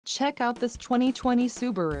Check out this 2020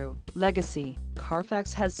 Subaru Legacy.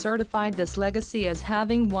 Carfax has certified this Legacy as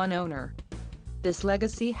having one owner. This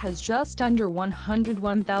Legacy has just under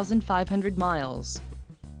 101,500 miles.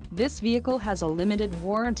 This vehicle has a limited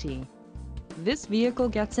warranty. This vehicle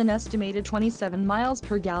gets an estimated 27 miles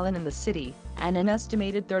per gallon in the city, and an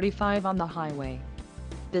estimated 35 on the highway.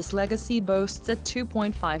 This Legacy boasts a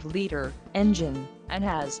 2.5-liter engine, and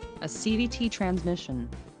has a CVT transmission.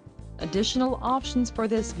 Additional options for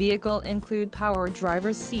this vehicle include power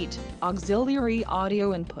driver's seat, auxiliary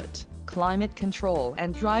audio input, climate control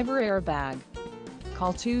and driver airbag.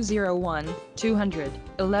 Call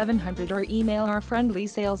 201-200-1100 or email our friendly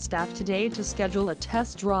sales staff today to schedule a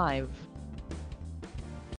test drive.